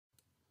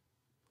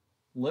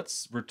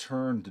Let's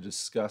return to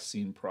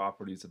discussing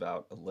properties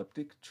about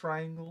elliptic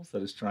triangles,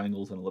 that is,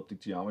 triangles in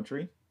elliptic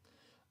geometry.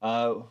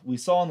 We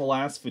saw in the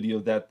last video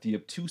that the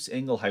obtuse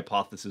angle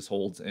hypothesis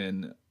holds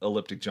in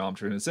elliptic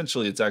geometry, and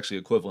essentially it's actually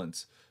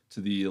equivalent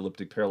to the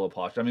elliptic parallel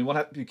posture. I mean, we'll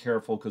have to be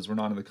careful because we're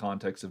not in the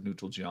context of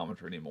neutral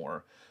geometry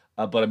anymore.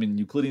 But I mean,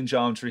 Euclidean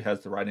geometry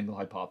has the right angle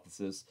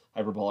hypothesis,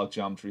 hyperbolic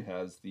geometry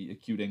has the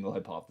acute angle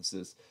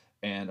hypothesis,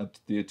 and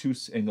the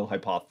obtuse angle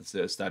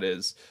hypothesis, that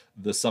is,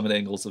 the summit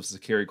angles of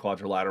Zachary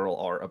quadrilateral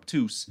are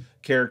obtuse,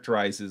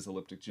 characterizes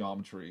elliptic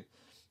geometry.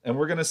 And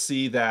we're going to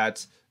see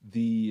that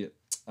the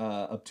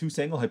obtuse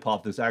angle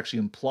hypothesis actually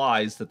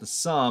implies that the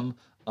sum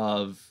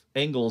of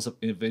angles of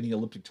any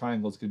elliptic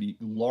triangle is going to be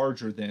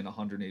larger than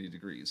 180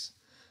 degrees.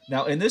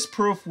 Now, in this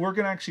proof, we're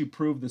going to actually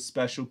prove the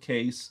special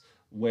case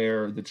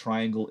where the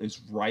triangle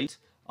is right.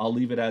 I'll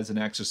leave it as an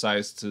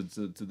exercise to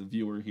the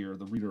viewer here,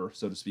 the reader,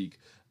 so to speak,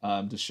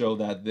 to show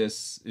that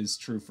this is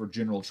true for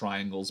general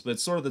triangles. But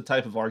it's sort of the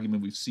type of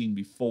argument we've seen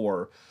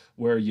before,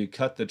 where you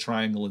cut the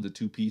triangle into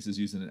two pieces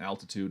using an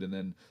altitude and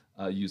then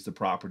use the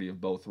property of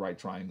both right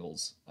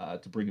triangles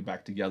to bring it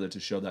back together to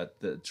show that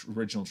the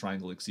original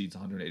triangle exceeds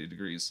 180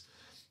 degrees.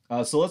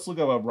 So let's look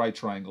at right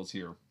triangles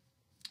here.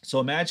 So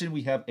imagine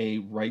we have a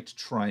right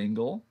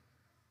triangle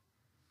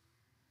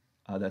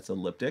that's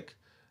elliptic,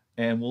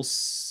 and we'll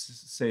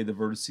say the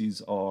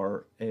vertices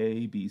are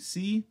A, B,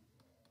 C,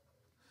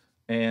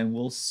 and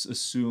we'll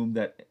assume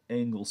that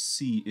angle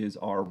C is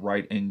our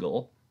right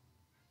angle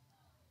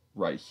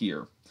right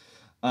here.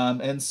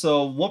 And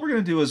so what we're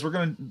going to do is we're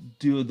going to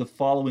do the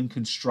following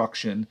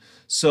construction.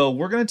 So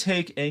we're going to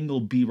take angle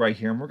B right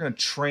here, and we're going to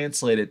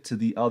translate it to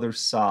the other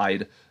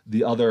side,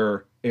 the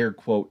other air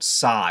quote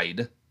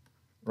side,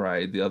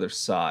 right? The other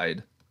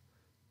side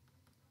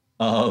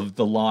of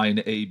the line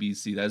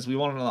ABC. That is, we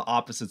want it on the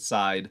opposite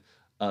side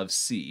of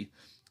C.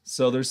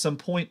 So there's some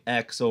point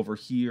X over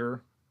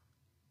here,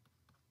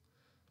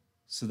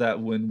 so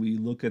that when we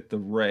look at the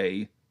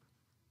ray,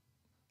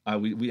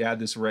 we add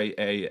this ray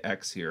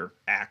AX here,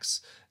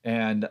 X,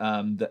 and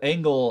the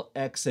angle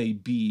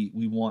XAB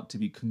we want to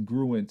be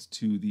congruent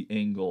to the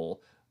angle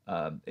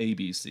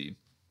ABC.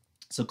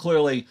 So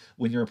clearly,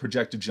 when you're in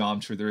projective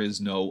geometry, there is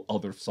no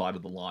other side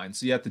of the line.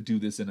 So you have to do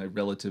this in a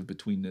relative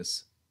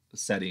betweenness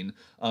setting.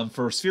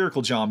 For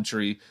spherical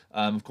geometry,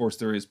 of course,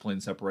 there is plane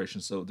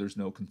separation, so there's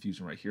no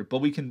confusion right here.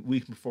 But we can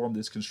perform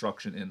this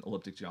construction in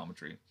elliptic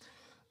geometry.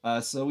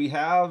 So we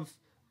have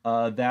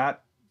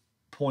that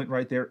point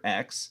right there,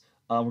 X.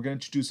 We're going to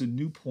introduce a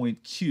new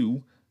point,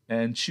 Q,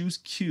 and choose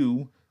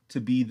Q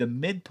to be the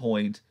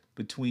midpoint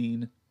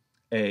between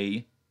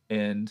A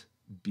and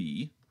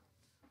B,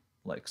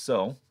 like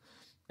so.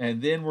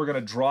 And then we're going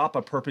to drop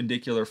a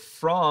perpendicular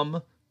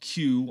from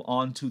Q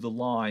onto the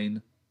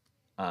line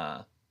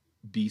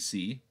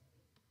BC.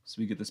 So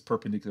we get this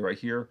perpendicular right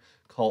here.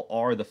 Call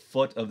R the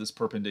foot of this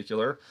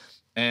perpendicular.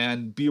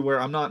 And be aware,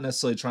 I'm not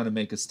necessarily trying to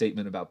make a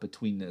statement about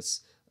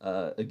betweenness.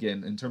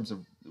 Again, in terms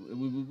of,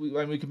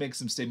 we can make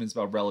some statements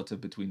about relative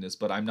betweenness,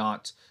 but I'm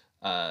not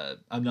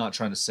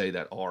trying to say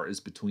that R is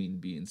between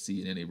B and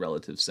C in any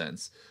relative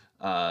sense.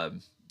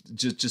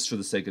 Just for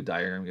the sake of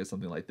diagramming it,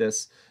 something like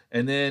this.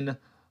 And then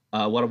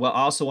what I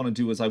also want to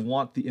do is I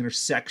want the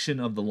intersection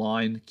of the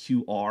line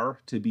QR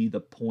to be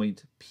the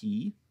point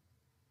P.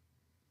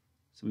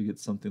 So we get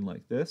something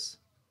like this,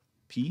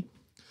 P.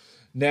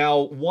 Now,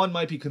 one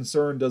might be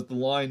concerned, does the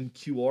line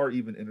QR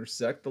even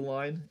intersect the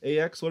line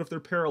AX? What if they're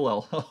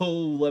parallel?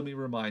 Oh, let me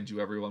remind you,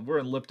 everyone, we're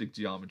in elliptic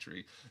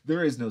geometry.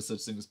 There is no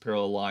such thing as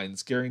parallel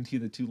lines. Guarantee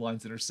the two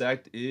lines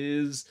intersect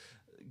is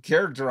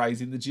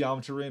characterizing the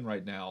geometry we're in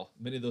right now.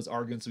 Many of those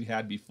arguments we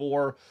had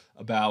before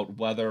about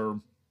whether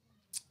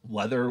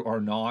or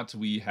not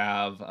we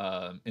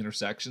have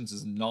intersections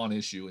is a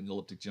non-issue in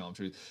elliptic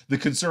geometry. The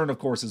concern, of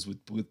course, is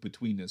with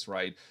betweenness,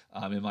 right?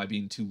 Am I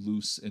being too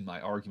loose in my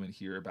argument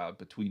here about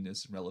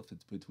betweenness and relative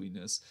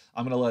betweenness?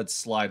 I'm going to let it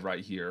slide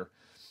right here.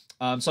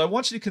 So I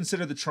want you to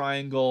consider the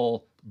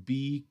triangle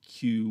B,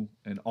 Q,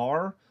 and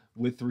R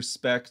with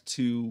respect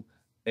to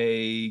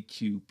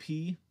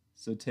AQP.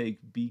 So take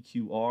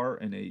BQR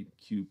and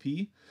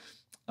AQP.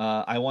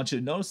 I want you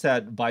to notice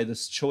that by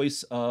this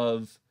choice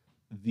of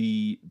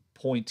the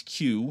point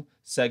Q,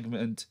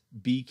 segment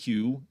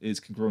BQ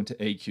is congruent to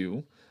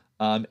AQ.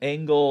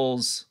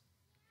 Angles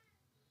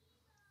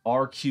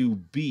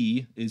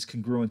RQB is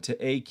congruent to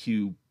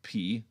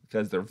AQP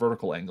because they're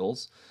vertical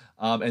angles.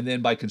 And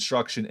then by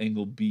construction,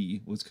 angle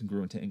B was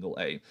congruent to angle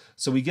A.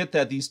 So we get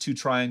that these two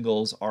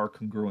triangles are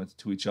congruent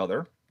to each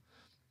other.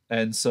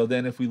 And so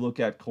then if we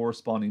look at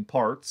corresponding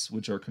parts,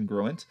 which are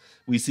congruent,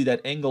 we see that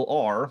angle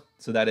R,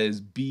 so that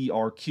is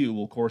BRQ,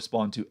 will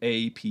correspond to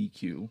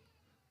APQ.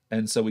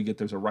 And so we get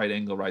there's a right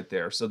angle right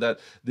there. So that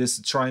this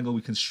triangle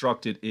we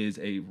constructed is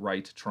a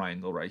right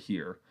triangle right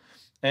here.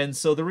 And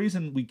so the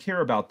reason we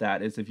care about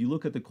that is if you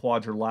look at the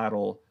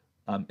quadrilateral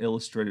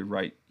illustrated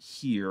right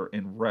here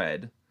in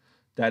red,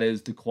 that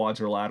is the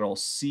quadrilateral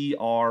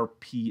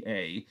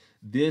CRPA.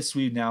 This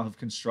we now have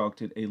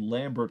constructed a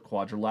Lambert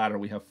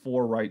quadrilateral. We have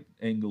four right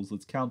angles.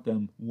 Let's count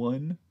them.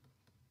 1,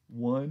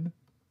 1,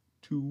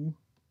 2,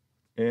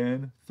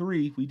 And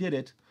 3, we did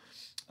it.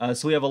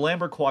 So we have a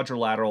Lambert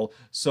quadrilateral.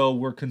 So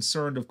we're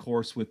concerned, of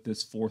course, with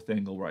this fourth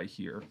angle right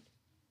here.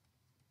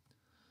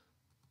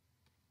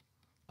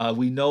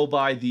 We know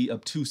by the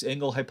obtuse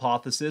angle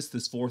hypothesis,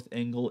 this fourth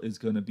angle is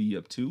going to be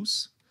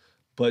obtuse.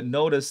 But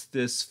notice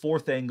this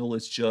fourth angle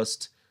is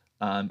just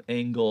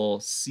angle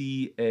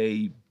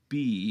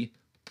CAB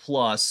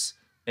plus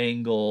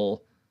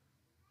angle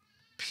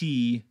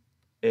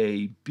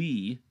PAB.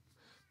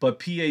 But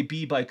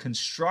PAB by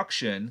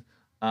construction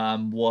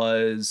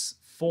was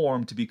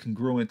formed to be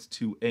congruent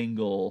to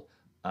angle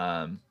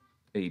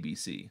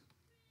ABC.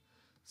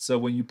 So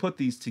when you put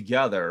these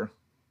together,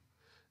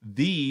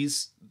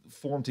 these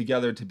form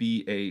together to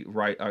be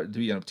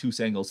an obtuse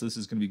angle. So this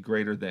is going to be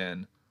greater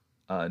than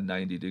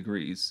 90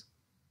 degrees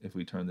if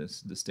we turn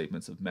this to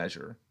statements of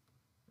measure,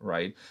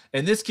 right?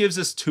 And this gives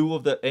us 2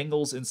 of the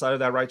angles inside of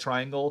that right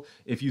triangle.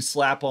 If you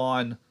slap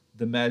on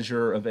the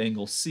measure of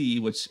angle C,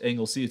 which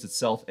angle C is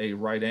itself a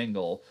right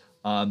angle,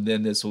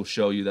 then this will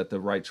show you that the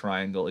right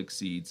triangle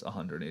exceeds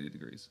 180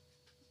 degrees.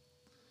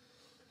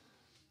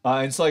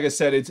 And so, like I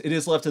said, it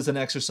is left as an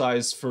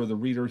exercise for the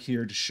reader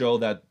here to show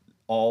that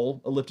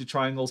all elliptic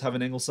triangles have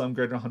an angle sum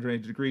greater than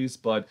 180 degrees.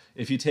 But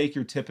if you take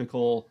your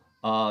typical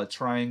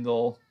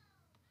triangle,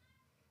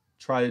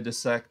 try to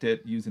dissect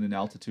it using an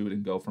altitude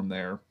and go from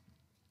there.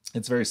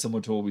 It's very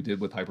similar to what we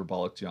did with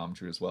hyperbolic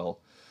geometry as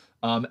well.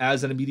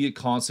 As an immediate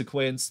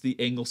consequence, the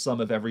angle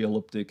sum of every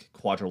elliptic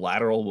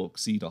quadrilateral will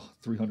exceed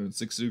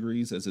 360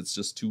 degrees, as it's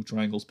just 2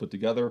 triangles put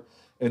together.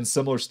 And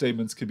similar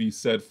statements could be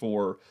said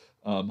for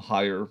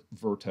higher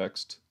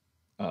vertexed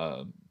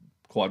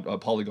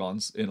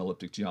polygons in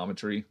elliptic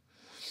geometry.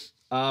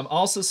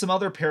 Also, some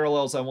other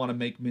parallels I want to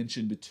make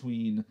mention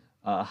between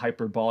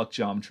hyperbolic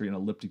geometry and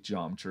elliptic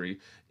geometry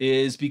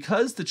is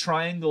because the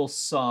triangle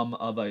sum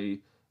of a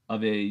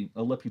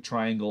elliptic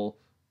triangle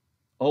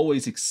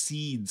always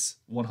exceeds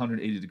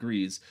 180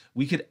 degrees,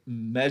 we could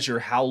measure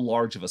how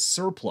large of a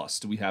surplus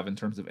do we have in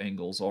terms of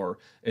angles, or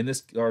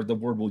the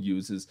word we'll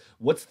use is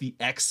what's the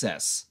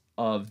excess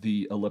of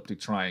the elliptic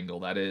triangle.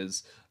 That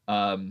is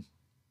not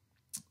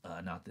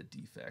the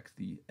defect,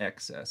 the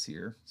excess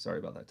here. Sorry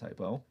about that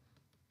typo.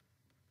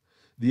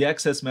 The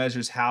excess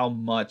measures how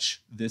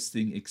much this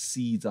thing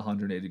exceeds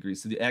 180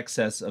 degrees. So the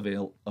excess of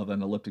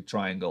an elliptic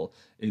triangle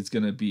is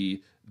going to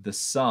be the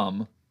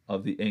sum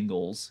of the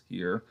angles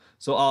here.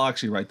 So I'll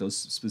actually write those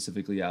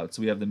specifically out.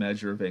 So we have the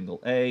measure of angle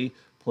A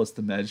plus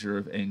the measure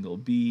of angle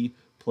B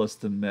plus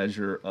the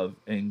measure of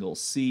angle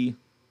C.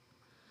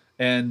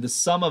 And the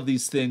sum of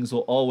these things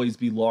will always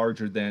be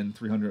larger than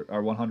 300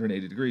 or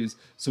 180 degrees.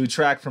 So we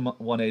track from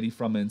 180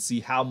 from it and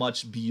see how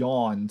much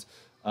beyond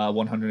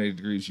 180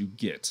 degrees you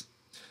get.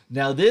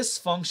 Now, this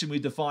function we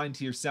defined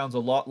here sounds a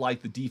lot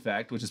like the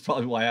defect, which is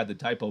probably why I had the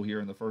typo here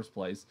in the first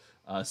place,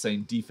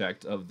 saying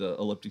defect of the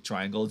elliptic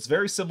triangle. It's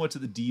very similar to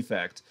the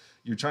defect.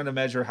 You're trying to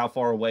measure how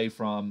far away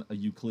from a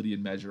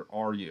Euclidean measure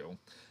are you.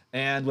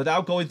 And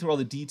without going through all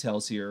the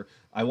details here,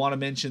 I want to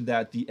mention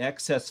that the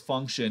excess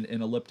function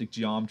in elliptic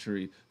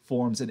geometry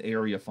forms an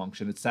area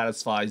function. It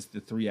satisfies the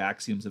 3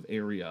 axioms of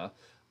area.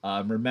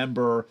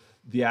 Remember,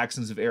 the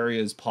axioms of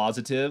area is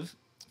positive.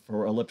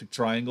 For elliptic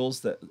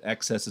triangles, the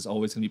excess is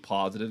always going to be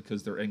positive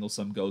because their angle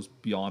sum goes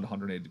beyond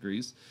 180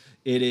 degrees.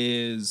 It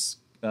is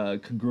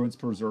congruence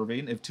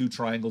preserving. If 2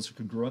 triangles are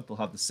congruent, they'll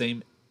have the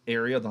same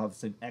area, they'll have the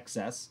same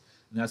excess,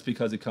 and that's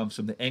because it comes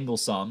from the angle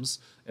sums,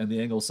 and the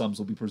angle sums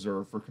will be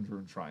preserved for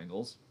congruent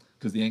triangles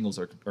because the angles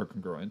are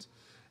congruent.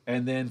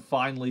 And then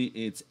finally,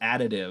 it's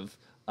additive.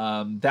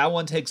 That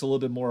one takes a little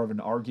bit more of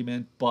an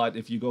argument, but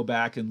if you go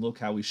back and look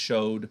how we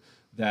showed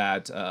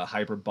that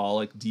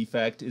hyperbolic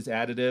defect is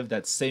additive,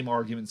 that same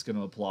argument is going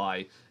to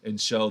apply and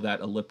show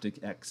that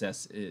elliptic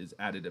excess is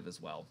additive as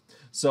well.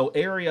 So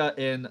area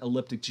in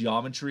elliptic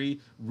geometry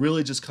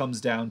really just comes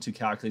down to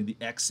calculating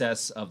the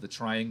excess of the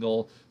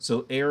triangle.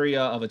 So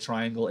area of a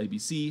triangle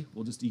ABC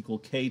will just equal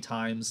k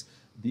times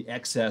the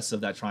excess of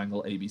that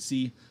triangle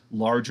ABC.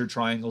 Larger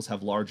triangles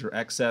have larger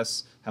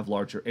excess, have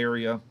larger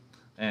area,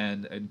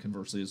 and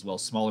conversely as well,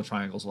 smaller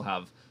triangles will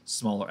have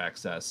smaller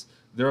excess.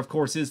 There, of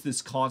course, is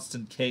this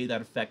constant k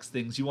that affects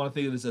things. You want to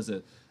think of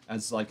this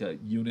as like a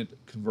unit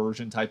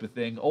conversion type of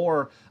thing.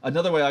 Or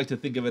another way I like to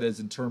think of it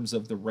is in terms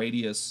of the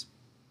radius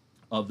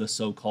of the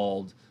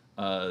so-called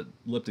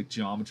elliptic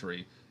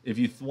geometry. If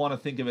you want to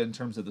think of it in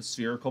terms of the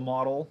spherical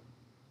model,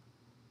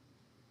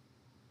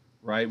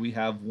 right? We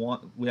have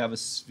a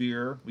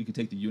sphere. We could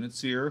take the unit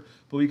sphere,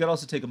 but we could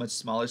also take a much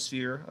smaller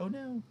sphere. Oh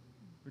no.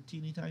 We're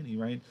teeny tiny,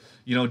 right?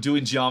 You know,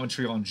 doing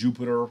geometry on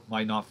Jupiter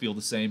might not feel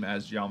the same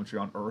as geometry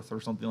on Earth or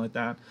something like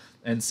that.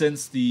 And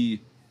since the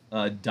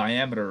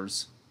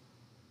diameters,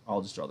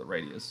 I'll just draw the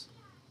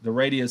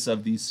radius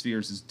of these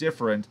spheres is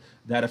different,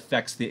 that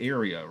affects the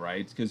area,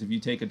 right? Because if you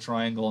take a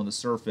triangle on the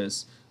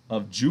surface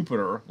of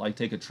Jupiter, like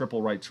take a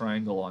triple right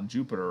triangle on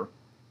Jupiter,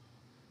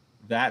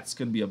 that's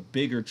going to be a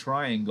bigger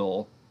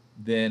triangle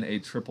than a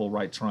triple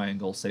right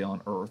triangle, say,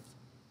 on Earth.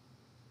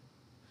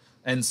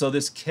 And so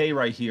this k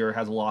right here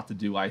has a lot to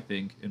do, I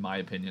think, in my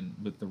opinion,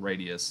 with the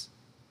radius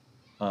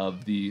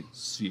of the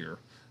sphere.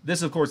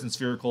 This, of course, in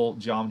spherical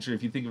geometry,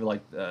 if you think of it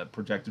like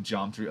projective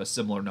geometry, a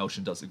similar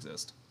notion does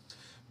exist.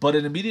 But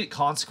an immediate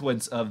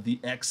consequence of the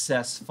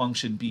excess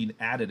function being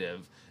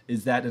additive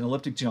is that in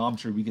elliptic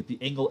geometry, we get the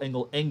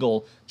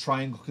angle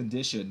triangle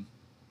condition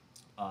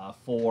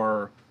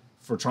for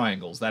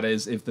triangles. That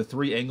is, if the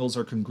three angles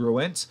are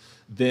congruent,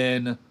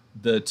 then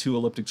the two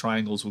elliptic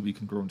triangles will be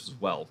congruent as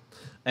well.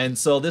 And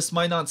so this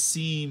might not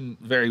seem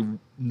very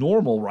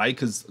normal, right?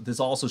 Because this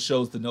also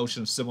shows the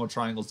notion of similar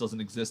triangles doesn't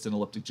exist in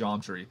elliptic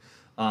geometry.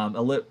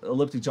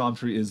 Elliptic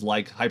geometry is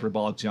like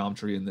hyperbolic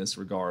geometry in this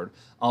regard.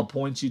 I'll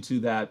point you to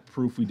that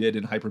proof we did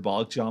in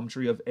hyperbolic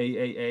geometry of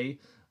AAA.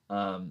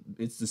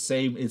 It's the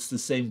same. It's the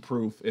same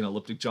proof in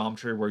elliptic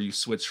geometry where you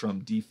switch from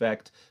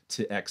defect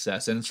to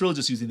excess, and it's really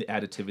just using the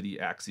additivity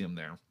axiom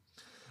there.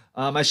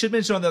 I should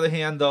mention, on the other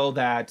hand, though,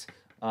 that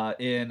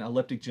in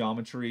elliptic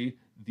geometry,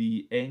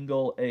 the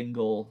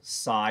angle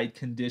side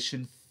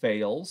condition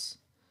fails.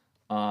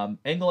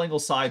 Angle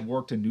side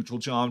worked in neutral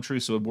geometry,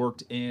 so it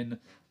worked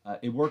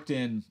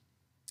in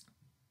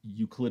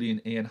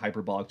Euclidean and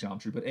hyperbolic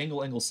geometry, but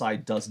angle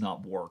side does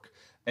not work.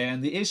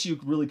 And the issue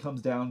really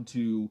comes down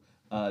to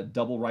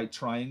double right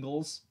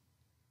triangles,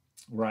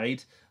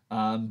 right?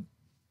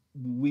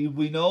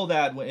 We know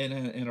that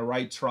in a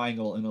right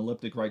triangle, an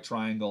elliptic right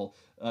triangle,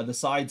 the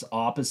sides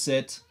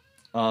opposite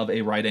of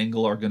a right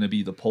angle are going to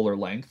be the polar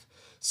length.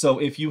 So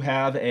if you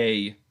have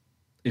a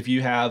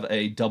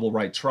double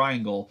right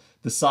triangle,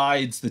 the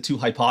sides, the two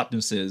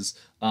hypotenuses,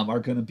 are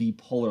going to be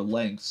polar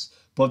lengths.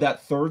 But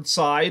that third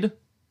side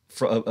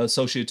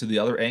associated to the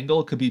other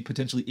angle could be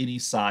potentially any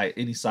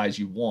size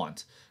you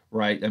want,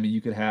 right? I mean,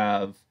 you could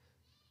have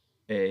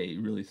a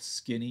really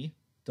skinny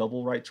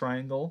double right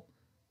triangle,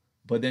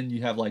 but then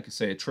you have, like,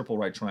 say, a triple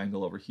right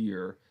triangle over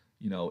here.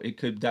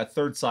 That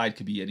third side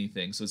could be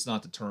anything, so it's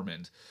not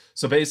determined.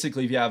 So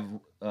basically, if you have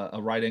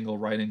a right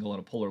angle, and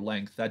a polar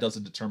length, that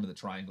doesn't determine the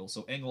triangle.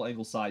 So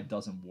angle side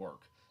doesn't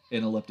work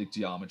in elliptic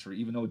geometry,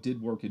 even though it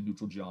did work in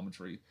neutral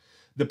geometry.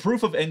 The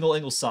proof of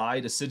angle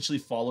side essentially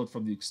followed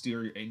from the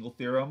exterior angle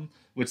theorem,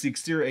 which the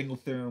exterior angle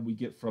theorem we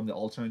get from the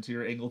alternate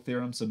angle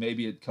theorem. So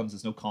maybe it comes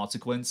as no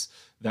consequence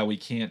that we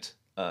can't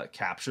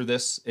capture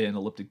this in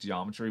elliptic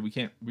geometry. We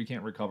can't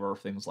recover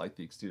things like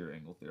the exterior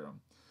angle theorem.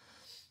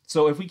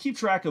 So if we keep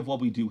track of what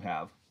we do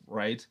have,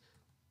 right?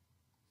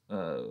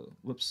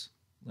 Whoops,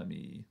 let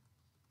me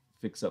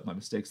fix up my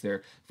mistakes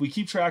there. If we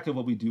keep track of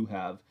what we do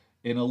have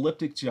in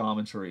elliptic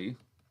geometry,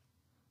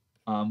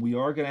 we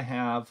are going to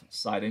have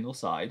side angle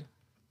side,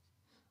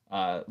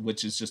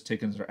 which is just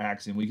taken as our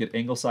axiom. We get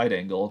angle side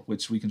angle,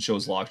 which we can show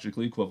is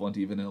logically equivalent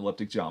even in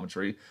elliptic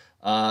geometry.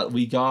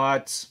 We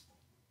got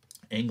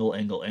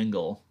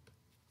angle.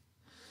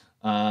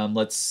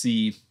 Let's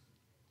see.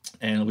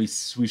 And we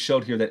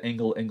showed here that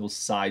angle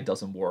side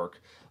doesn't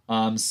work.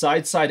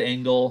 Side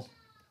angle,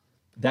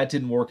 that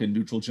didn't work in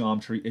neutral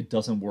geometry. It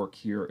doesn't work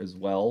here as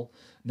well.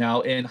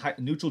 Now, in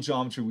neutral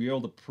geometry, we were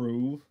able to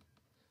prove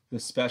the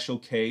special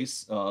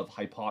case of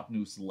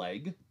hypotenuse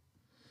leg,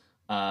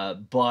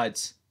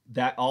 but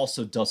that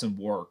also doesn't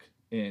work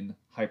in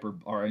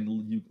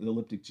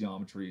elliptic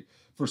geometry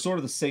for sort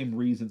of the same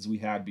reasons we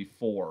had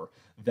before,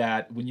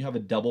 that when you have a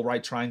double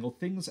right triangle,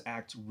 things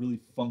act really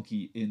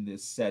funky in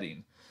this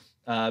setting.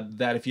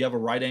 That if you have a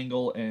right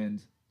angle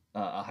and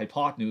a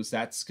hypotenuse,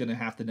 that's going to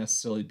have to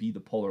necessarily be the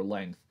polar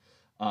length.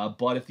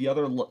 But if the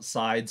other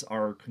sides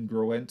are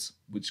congruent,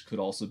 which could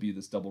also be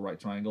this double right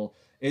triangle,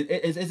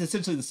 it's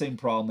essentially the same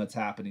problem that's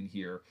happening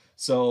here.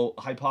 So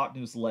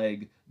hypotenuse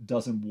leg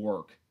doesn't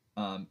work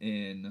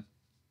in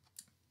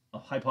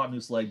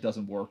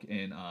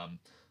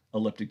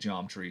elliptic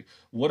geometry.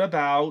 What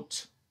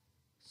about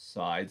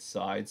side?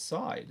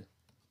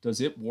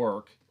 Does it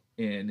work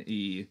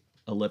in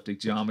elliptic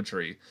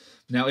geometry?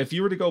 Now, if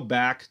you were to go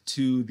back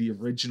to the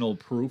original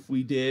proof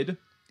we did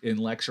in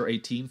lecture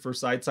 18 for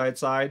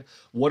side,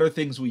 what are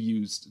things we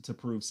used to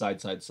prove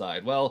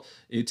side? Well,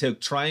 it took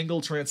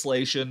triangle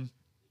translation,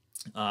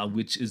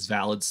 which is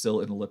valid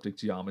still in elliptic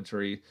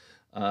geometry.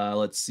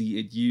 Let's see,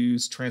 it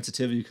used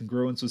transitivity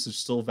congruence, which is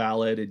still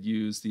valid. It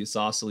used the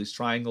isosceles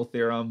triangle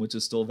theorem, which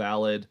is still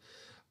valid.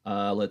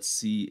 Let's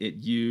see, it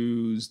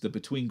used the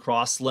between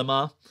cross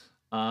lemma,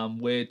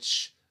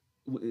 which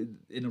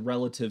in a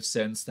relative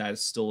sense that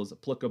still is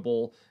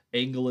applicable.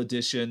 Angle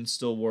addition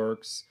still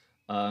works.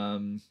 I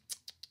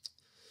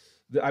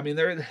mean,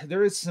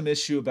 there is some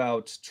issue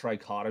about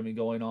trichotomy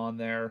going on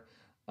there.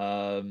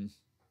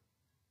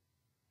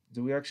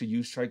 Do we actually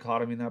use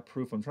trichotomy in that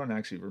proof? I'm trying to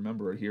actually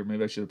remember it here.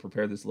 Maybe I should have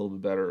prepared this a little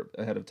bit better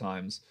ahead of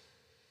times.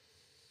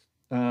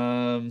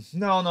 No,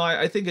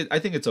 I think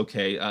it's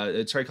okay.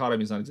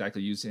 Trichotomy is not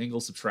exactly used.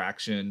 Angle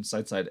subtraction,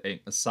 side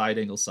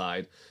angle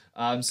side.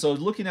 So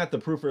looking at the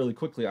proof really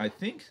quickly, I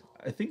think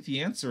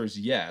the answer is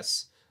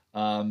yes.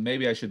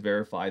 Maybe I should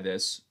verify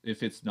this.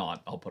 If it's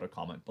not, I'll put a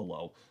comment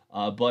below.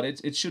 But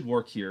it should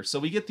work here. So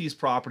we get these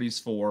properties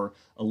for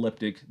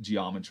elliptic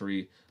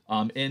geometry.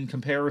 In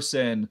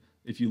comparison,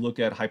 if you look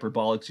at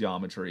hyperbolic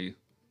geometry,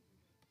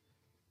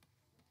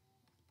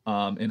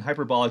 in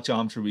hyperbolic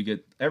geometry, we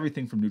get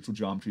everything from neutral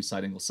geometry: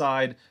 side,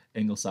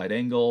 angle, side,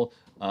 angle.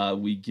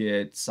 We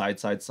get side,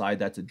 side, side.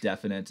 That's a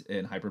definite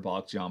in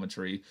hyperbolic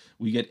geometry.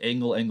 We get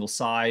angle, angle,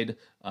 side.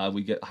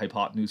 We get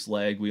hypotenuse,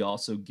 leg. We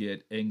also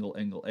get angle,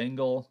 angle,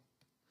 angle.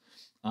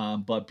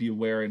 But be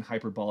aware in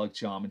hyperbolic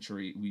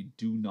geometry, we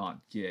do not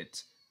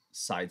get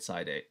side,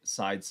 side,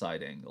 side,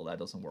 side angle. That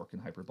doesn't work in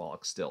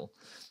hyperbolic still.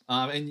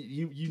 And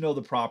you know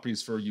the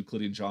properties for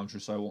Euclidean geometry,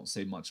 so I won't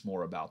say much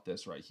more about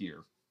this right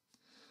here.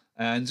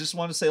 And just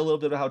want to say a little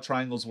bit about how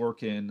triangles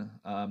work in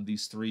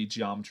these three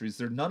geometries.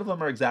 None of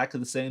them are exactly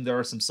the same. There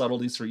are some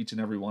subtleties for each and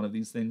every one of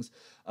these things.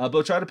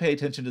 But try to pay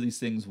attention to these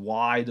things.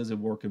 Why does it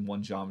work in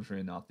one geometry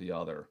and not the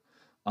other?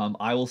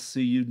 I will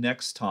see you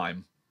next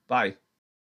time. Bye.